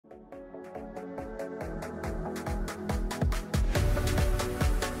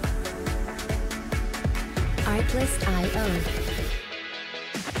Artlist.io.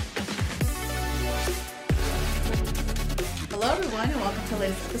 Hello everyone and welcome to the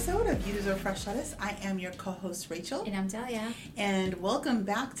latest episode of You Deserve Fresh Lettuce. I am your co-host Rachel. And I'm Delia. And welcome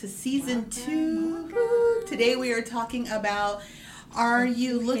back to season 2. Today we are talking about, are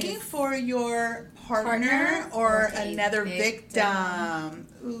you looking for your partner or another victim?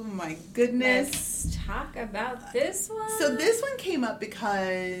 Oh my goodness. Let's talk about this one. So this one came up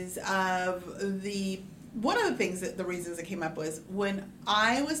because of one of the things that the reasons it came up was when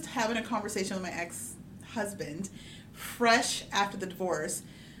I was having a conversation with my ex-husband fresh after the divorce.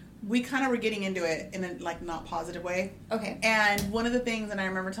 We kind of were getting into it in a not positive way. Okay. And one of the things, and I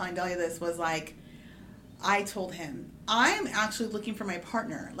remember telling Delia this, was I told him, I'm actually looking for my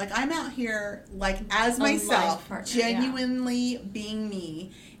partner. I'm out here as myself, genuinely being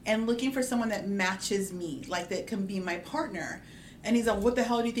me, and looking for someone that matches me, that can be my partner. And he's like, what the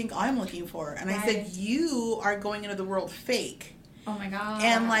hell do you think I'm looking for? And I said, you are going into the world fake. Oh my gosh.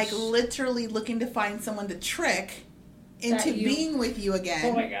 And literally looking to find someone to trick into being with you again.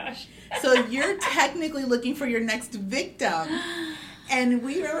 Oh my gosh. So you're technically looking for your next victim. And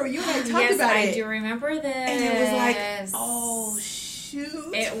you and I talked about it. Yes, I do remember this. And it was oh shoot.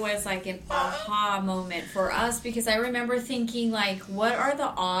 It was an aha moment for us because I remember thinking what are the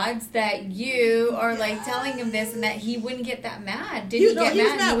odds that you are telling him this and that he wouldn't get that mad? Did he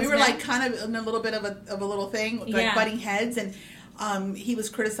get mad? We were kind of in a little bit of a little thing, butting heads, and he was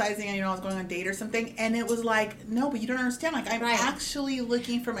criticizing, I was going on a date or something, and it was no, but you don't understand. I'm actually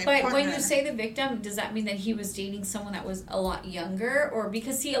looking for my partner. But when you say the victim, does that mean that he was dating someone that was a lot younger? Or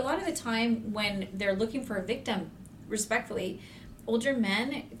because, a lot of the time when they're looking for a victim, respectfully, older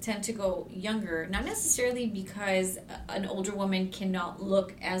men tend to go younger. Not necessarily because an older woman cannot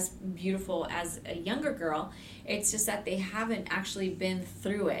look as beautiful as a younger girl. It's just that they haven't actually been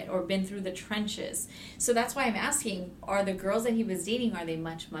through it or been through the trenches. So that's why I'm asking, are the girls that he was dating, are they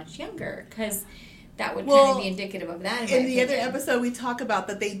much, much younger? Because that would kind of be indicative of that. In the other episode, we talk about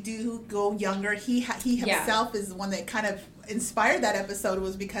that they do go younger. He himself is the one that kind of inspired that episode,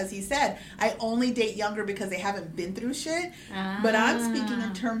 was because he said, I only date younger because they haven't been through shit. But I'm speaking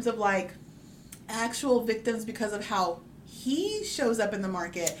in terms of actual victims because of how he shows up in the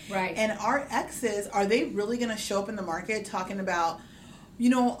market. Right. And our exes, are they really going to show up in the market talking about,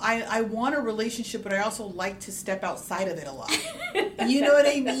 I want a relationship, but I also like to step outside of it a lot. You know what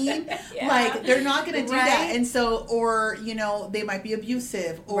I mean? Yeah. They're not going to do that. And so, or, they might be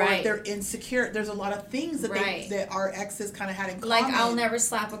abusive, or they're insecure. There's a lot of things that that our exes kind of had in common. I'll never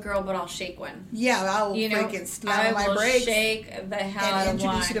slap a girl, but I'll shake one. Yeah, I'll freaking slam my brakes. Shake the hell out of one. And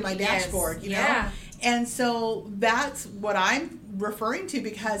introduce you to my dashboard, you know? And so that's what I'm referring to,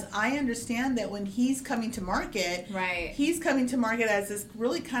 because I understand that when he's coming to market, he's coming to market as this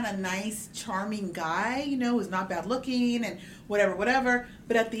really kind of nice, charming guy, who's not bad looking and whatever.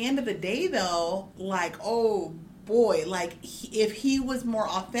 But at the end of the day, though, oh boy, if he was more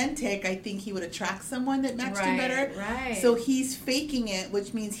authentic, I think he would attract someone that matched him better. Right. So he's faking it,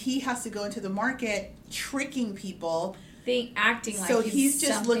 which means he has to go into the market tricking people. Acting like so he's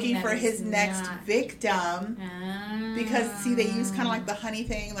just looking for his next victim, because they use kind of the honey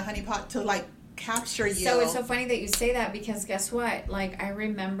thing, the honey pot, to capture you. So it's so funny that you say that, because guess what? I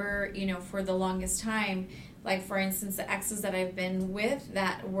remember, for the longest time, for instance, the exes that I've been with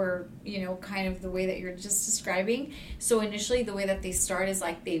that were, kind of the way that you're just describing. So initially the way that they start is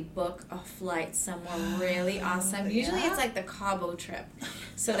they book a flight somewhere really awesome. Usually it's the Cabo trip.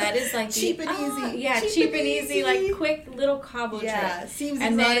 So that is cheap and easy. Yeah, cheap and easy, quick little Cabo trip. Yeah, seems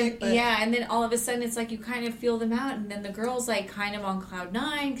and exotic. Then, and then all of a sudden it's you kind of feel them out, and then the girl's kind of on cloud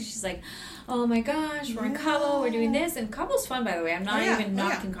 9 because she's oh my gosh, we're in Cabo, we're doing this. And Cabo's fun, by the way. I'm not even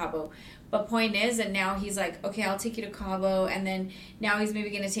knocking Cabo. But point is, and now he's okay, I'll take you to Cabo, and then now he's maybe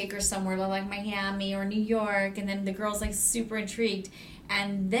going to take her somewhere to Miami or New York, and then the girl's super intrigued.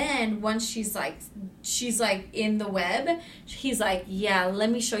 And then once she's in the web, he's yeah,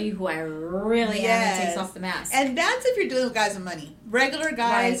 let me show you who I really am, and takes off the mask. And that's if you're dealing with guys with money. Regular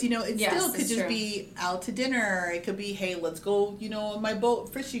guys, it still could just be out to dinner. It could be, hey, let's go, on my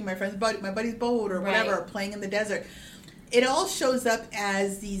boat fishing, my buddy's boat, or whatever, playing in the desert. It all shows up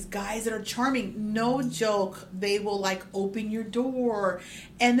as these guys that are charming. No joke. They will open your door.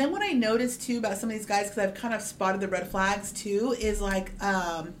 And then what I noticed too about some of these guys, because I've kind of spotted the red flags too, is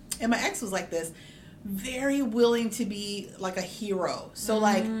and my ex was like this, very willing to be a hero. So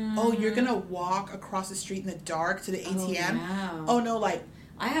oh, you're going to walk across the street in the dark to the ATM. Oh, oh no,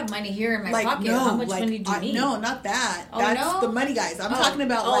 I have money here in my pocket. How much money do you need? No, not that. That's the money guys. I'm talking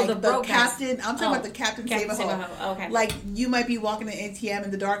about the captain. I'm talking about the captain save a hoe. Okay. Like you might be walking the ATM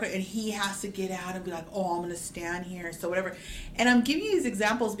in the dark and he has to get out and be like, oh, I'm going to stand here. So whatever. And I'm giving you these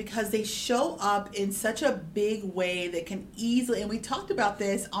examples because they show up in such a big way that can easily, and we talked about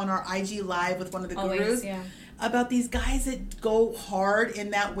this on our IG Live with one of the gurus. About these guys that go hard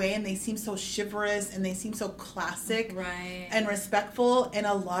in that way and they seem so chivalrous and they seem so classic and respectful, and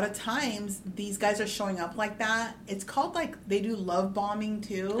a lot of times these guys are showing up like that. It's called like they do love bombing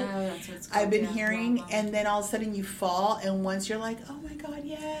too. Oh, that's what it's called. I've been hearing, and then all of a sudden you fall, and once you're like, oh my god,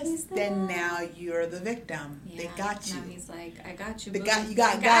 yes, then now you're the victim. They got you. Now he's like, I got you. You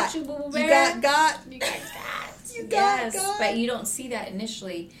got you, boo boo bear. You got. Yes, but you don't see that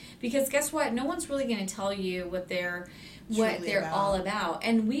initially because guess what? No one's really going to tell you what they're all about,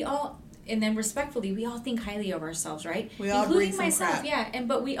 and then respectfully, we all think highly of ourselves, right? We all including bring some myself, crap.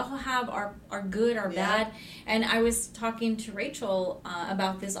 but we all have our good, our bad. And I was talking to Rachel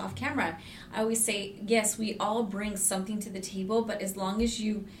about this off camera. I always say, yes, we all bring something to the table, but as long as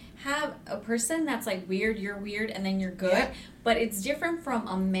you have a person that's like weird, you're weird, and then you're good. Yeah. But it's different from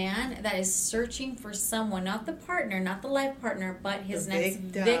a man that is searching for someone, not the partner, not the life partner, but his next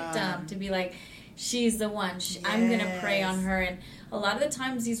victim to be like, she's the one. I'm going to prey on her. And a lot of the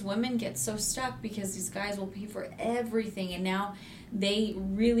times these women get so stuck because these guys will pay for everything. And now they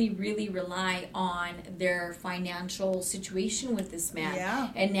really, really rely on their financial situation with this man. Yeah.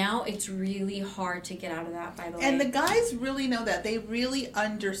 And now it's really hard to get out of that, by the way. And the guys really know that. They really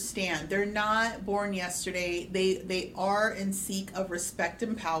understand. They're not born yesterday. They are in seek of respect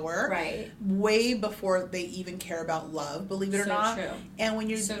and power. Right. Way before they even care about love, believe it or not. True. And when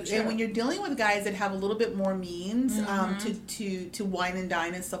you're dealing with guys that have a little bit more means to wine and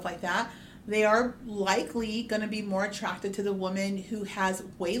dine and stuff like that, they are likely going to be more attracted to the woman who has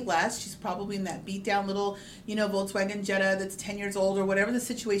way less. She's probably in that beat down little, Volkswagen Jetta that's 10 years old or whatever the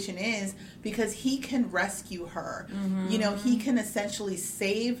situation is, because he can rescue her. He can essentially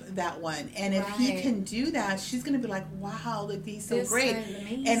save that one. And if he can do that, she's going to be like, wow, look, he's so great.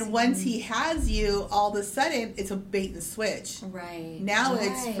 And once he has you, all of a sudden, it's a bait and switch. Right. Now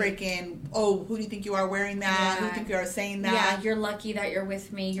it's freaking, oh, who do you think you are wearing that? Who do you think you are saying that? Yeah, you're lucky that you're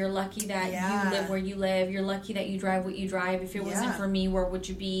with me. You're lucky that you live where you live. You're lucky that you drive what you drive. If it wasn't for me, where would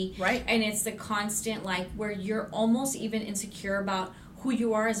you be? Right. And it's the constant, where you're almost even insecure about who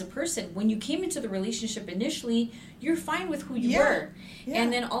you are as a person. When you came into the relationship initially, you're fine with who you were. Yeah.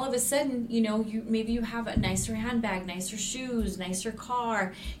 And then all of a sudden, maybe you have a nicer handbag, nicer shoes, nicer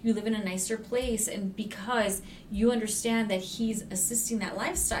car, you live in a nicer place, and because you understand that he's assisting that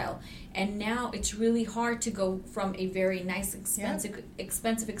lifestyle. And now it's really hard to go from a very nice, expensive,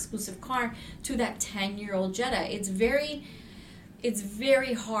 exclusive car to that 10-year-old Jetta. It's very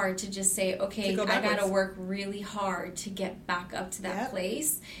hard to just say, okay, I got to work really hard to get back up to that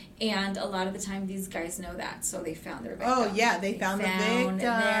place. And a lot of the time, these guys know that, so they found their victim. Oh, yeah, they found their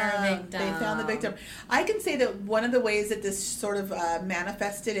victim. They found the victim. I can say that one of the ways that this sort of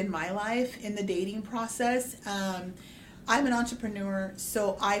manifested in my life in the dating process, I'm an entrepreneur,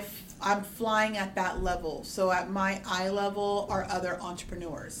 so I'm flying at that level. So at my eye level are other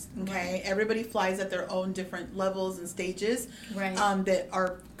entrepreneurs. Okay, right. Everybody flies at their own different levels and stages, right. That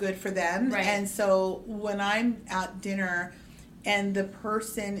are good for them. Right. And so when I'm at dinner, and the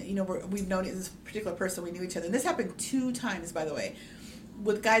person, we've known this particular person, we knew each other, and this happened 2 times, by the way.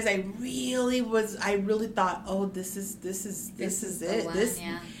 With guys, I really thought, oh, this is it. One, this.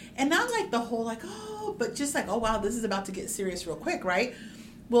 And not like the whole but just oh wow, this is about to get serious real quick, right?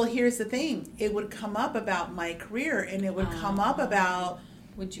 Well, here's the thing. It would come up about my career, and it would come up about,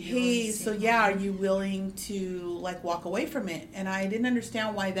 are you willing to walk away from it? And I didn't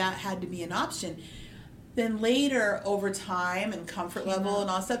understand why that had to be an option. Then later, over time and comfort level and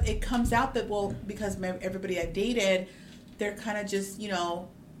all stuff, it comes out that, because everybody I dated, they're kind of just,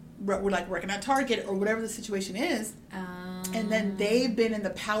 we're working at Target or whatever the situation is. And then they've been in the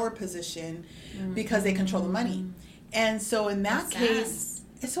power position because they control the money. And so in that case,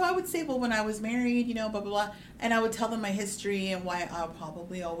 so I would say, when I was married, blah, blah, blah. And I would tell them my history and why I'll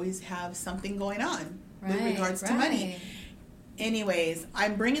probably always have something going on with regards to money. Anyways,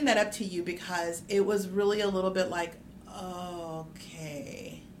 I'm bringing that up to you because it was really a little bit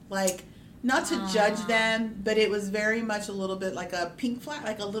okay. Not to judge them, but it was very much a little bit like a pink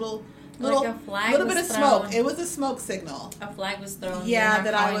flag, a little a flag little bit of smoke. It was a smoke signal. A flag was thrown. Yeah,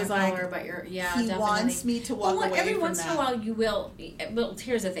 that I was but he definitely wants me to walk away from that. Every once in a while you will. Well,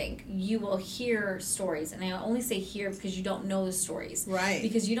 here's the thing. You will hear stories, and I only say hear because you don't know the stories. Right.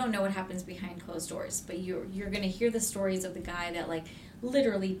 Because you don't know what happens behind closed doors. But you're going to hear the stories of the guy that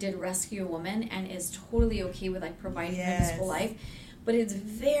literally did rescue a woman and is totally okay with like providing her this whole life. But it's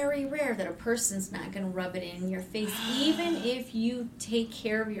very rare that a person's not going to rub it in your face. Even if you take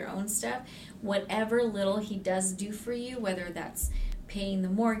care of your own stuff, whatever little he does do for you, whether that's paying the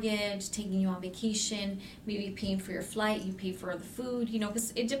mortgage, taking you on vacation, maybe paying for your flight, you pay for the food, you know,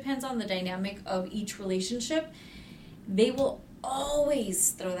 because it depends on the dynamic of each relationship. They will always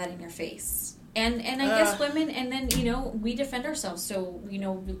throw that in your face. And I guess women, and then, you know, we defend ourselves. So, you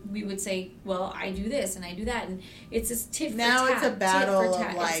know, we would say, well, I do this and I do that. And it's this tit for tat. Now it's a battle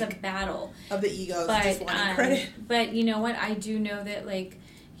of like, it's a battle. Of the egos, just wanting credit. But you know what? I do know that, like,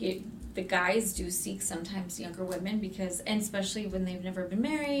 the guys do seek sometimes younger women because, and especially when they've never been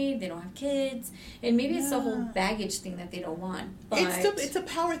married, they don't have kids, and maybe it's the whole baggage thing that they don't want. But it's a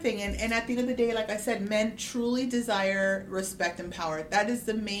power thing, and at the end of the day, like I said, men truly desire respect and power. That is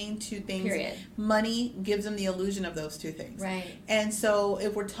the main two things. Period. Money gives them the illusion of those two things. Right. And so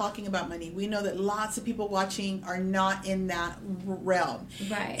if we're talking about money, we know that lots of people watching are not in that realm.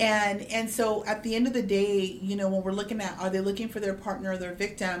 Right. And so at the end of the day, you know, when we're looking at, are they looking for their partner or their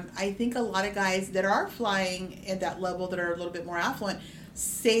victim, I think a lot of guys that are flying at that level that are a little bit more affluent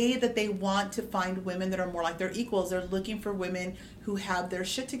say that they want to find women that are more like their equals. They're looking for women who have their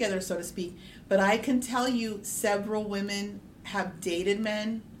shit together, so to speak. But I can tell you several women have dated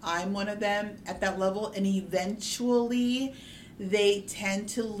men. I'm one of them at that level. And eventually they tend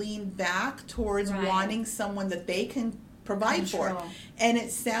to lean back towards wanting someone that they can provide for. And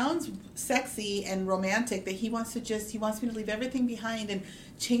it sounds sexy and romantic that he wants me to leave everything behind and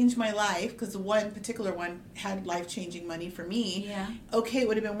change my life, because the one particular one had life-changing money for me. Yeah. Okay, it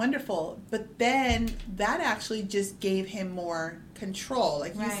would have been wonderful. But then that actually just gave him more control,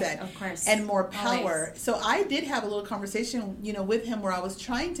 like you said, of course, and more power. Always. So I did have a little conversation, you know, with him where I was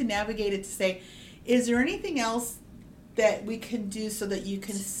trying to navigate it to say, is there anything else that we can do so that you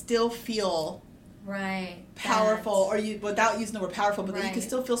can still feel powerful, or you, without using the word powerful, but that you can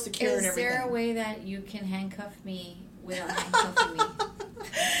still feel secure and everything? Is there a way that you can handcuff me without handcuffing me?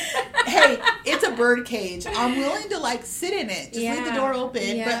 Hey, it's a bird cage. I'm willing to like sit in it. Just leave the door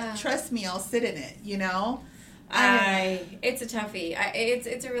open, but trust me, I'll sit in it, you know? It's a toughie.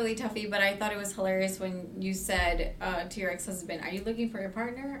 It's a really toughie, but I thought it was hilarious when you said to your ex-husband, "Are you looking for your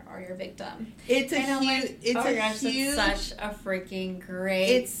partner or your victim?" It's such a freaking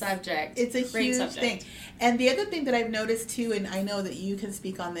great subject. It's a huge thing. And the other thing that I've noticed too, and I know that you can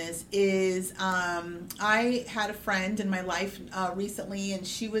speak on this, is I had a friend in my life recently, and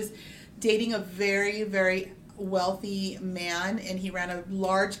she was dating a very, very wealthy man, and he ran a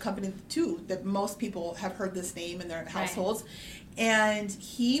large company too that most people have heard this name in their households. And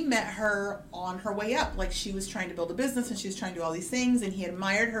he met her on her way up, like she was trying to build a business and she was trying to do all these things, and he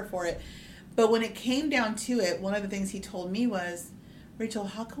admired her for it. But when it came down to it, one of the things he told me was, Rachel,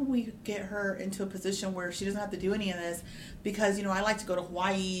 how can we get her into a position where she doesn't have to do any of this? Because, you know, I like to go to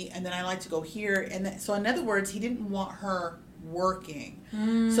Hawaii, and then I like to go here. And so in other words, he didn't want her working.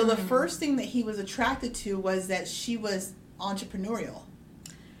 So the first thing that he was attracted to was that she was entrepreneurial.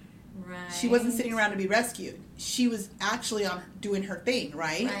 Right. She wasn't sitting around to be rescued. She was actually doing her thing,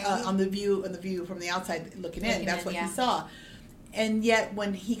 right? On the view from the outside looking in. That's what he saw. And yet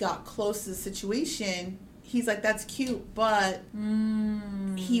when he got close to the situation, he's like, that's cute, but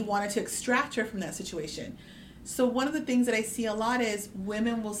he wanted to extract her from that situation. So one of the things that I see a lot is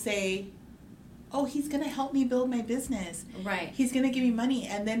women will say, oh, he's going to help me build my business. Right. He's going to give me money.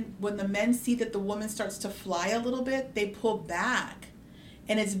 And then when the men see that the woman starts to fly a little bit, they pull back.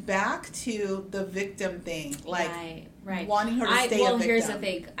 And it's back to the victim thing. Like, wanting her to stay a victim. Well, here's the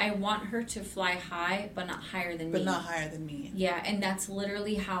thing. I want her to fly high, but not higher than me. But not higher than me. Yeah, and that's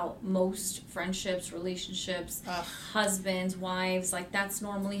literally how most friendships, relationships, husbands, wives, like, that's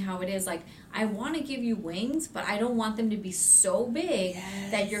normally how it is. Like, I want to give you wings, but I don't want them to be so big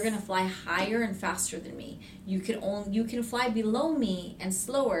that you're going to fly higher and faster than me. You can fly below me and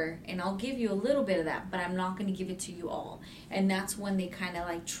slower, and I'll give you a little bit of that, but I'm not going to give it to you all. And that's when they kind of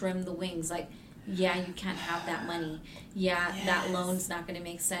like trim the wings, like, yeah, you can't have that money. Yeah, that loan's not going to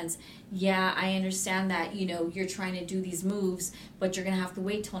make sense. Yeah, I understand that, you know, you're trying to do these moves, but you're going to have to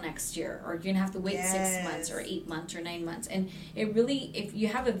wait till next year, or you're going to have to wait 6 months or 8 months or 9 months. And it really, if you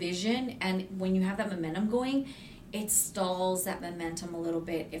have a vision and when you have that momentum going, it stalls that momentum a little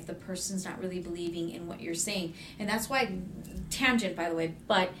bit if the person's not really believing in what you're saying. And that's why, tangent by the way,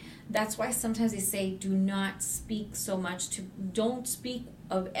 but that's why sometimes they say do not speak so much don't speak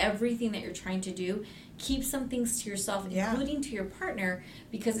of everything that you're trying to do. Keep some things to yourself, including to your partner,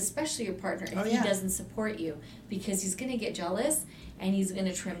 because especially your partner, if he doesn't support you, because he's going to get jealous and he's going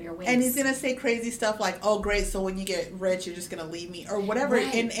to trim your wings. And he's going to say crazy stuff like, oh, great, so when you get rich, you're just going to leave me, or whatever.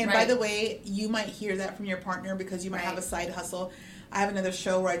 Right, and by the way, you might hear that from your partner because you might have a side hustle. I have another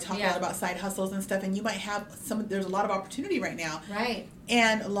show where I talk a lot about side hustles and stuff, and you might have there's a lot of opportunity right now. Right.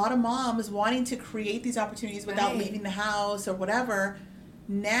 And a lot of moms wanting to create these opportunities without leaving the house or whatever.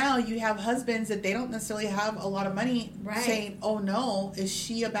 Now you have husbands that they don't necessarily have a lot of money saying, oh no, is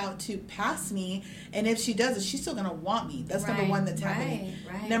she about to pass me? And if she does, is she still going to want me? That's number one that's happening.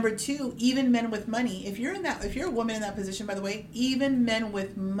 Right. Number two, even men with money. If you're a woman in that position, by the way, even men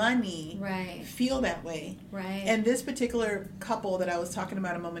with money feel that way. Right. And this particular couple that I was talking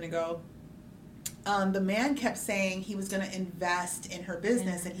about a moment ago, the man kept saying he was going to invest in her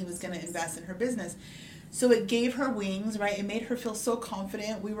business and he was going to invest in her business. So it gave her wings, right? It made her feel so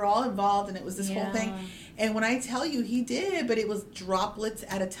confident. We were all involved, and it was this whole thing. And when I tell you, he did, but it was droplets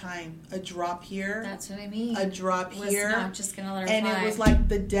at a time. A drop here. That's what I mean. A drop here. It was not just going to let her fly. And it was like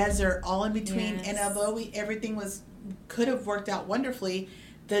the desert, all in between. Yes. And although everything could have worked out wonderfully,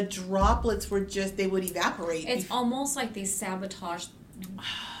 the droplets were they would evaporate. It's almost like they sabotage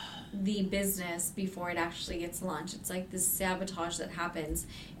the business before it actually gets launched. It's like this sabotage that happens,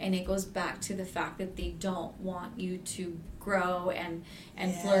 and it goes back to the fact that they don't want you to grow and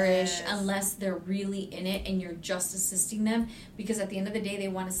flourish unless they're really in it and you're just assisting them, because at the end of the day they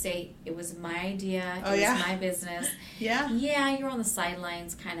want to say, it was my idea, it was my business. You're on the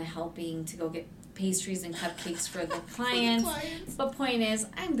sidelines kind of helping to go get pastries and cupcakes for the clients. But point is,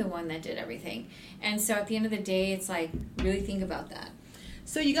 I'm the one that did everything. And so at the end of the day, it's like, really think about that.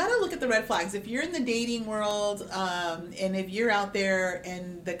 So you got to look at the red flags. If you're in the dating world, and if you're out there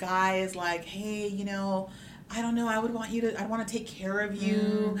and the guy is like, hey, I don't know, I'd want to take care of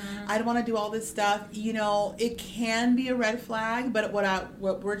you. I'd want to do all this stuff. It can be a red flag, but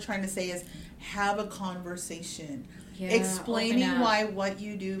what we're trying to say is have a conversation. Explaining why what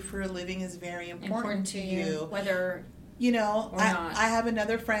you do for a living is very important to you. Whether... I have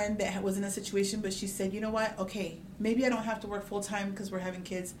another friend that was in a situation, but she said, you know what? Okay, maybe I don't have to work full time because we're having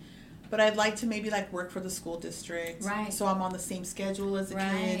kids, but I'd like to maybe work for the school district. Right. So I'm on the same schedule as the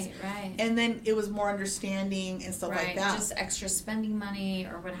kids. Right. And then it was more understanding and stuff like that. Just extra spending money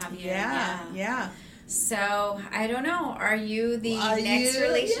or what have you. Yeah. So, I don't know. Are you the next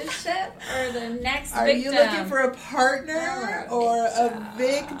relationship or the next victim? Are you looking for a partner or a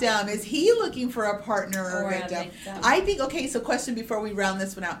victim? Is he looking for a partner or a victim? I think, okay, so question before we round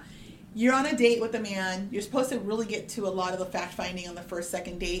this one out. You're on a date with a man. You're supposed to really get to a lot of the fact-finding on the first,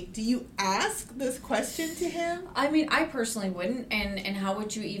 second date. Do you ask this question to him? I mean, I personally wouldn't. And how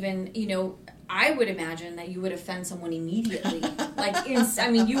would you even, I would imagine that you would offend someone immediately.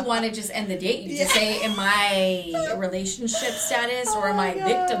 You want to just end the date. You just say, am I relationship status or am I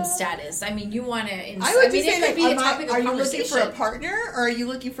victim status? I mean, you want to... it could be a topic of conversation. Are you looking for a partner or are you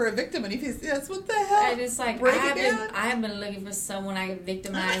looking for a victim? And if he's, yes, what the hell? And it's like, I have been looking for someone I get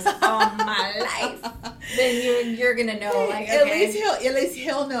victimized all my life. Then you're going to know, okay. At least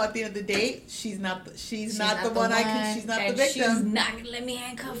he'll know at the end of the date, she's not the one. She's not the victim. She's not going to let me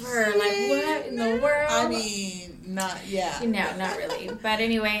handcuff her. Like, what in the world? I mean... No, not really. But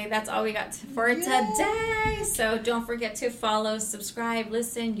anyway, that's all we got for today. So don't forget to follow, subscribe,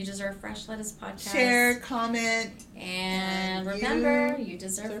 listen. You deserve Fresh Lettuce Podcast. Share, comment. And remember, you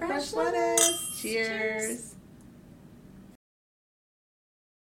deserve fresh lettuce. Cheers.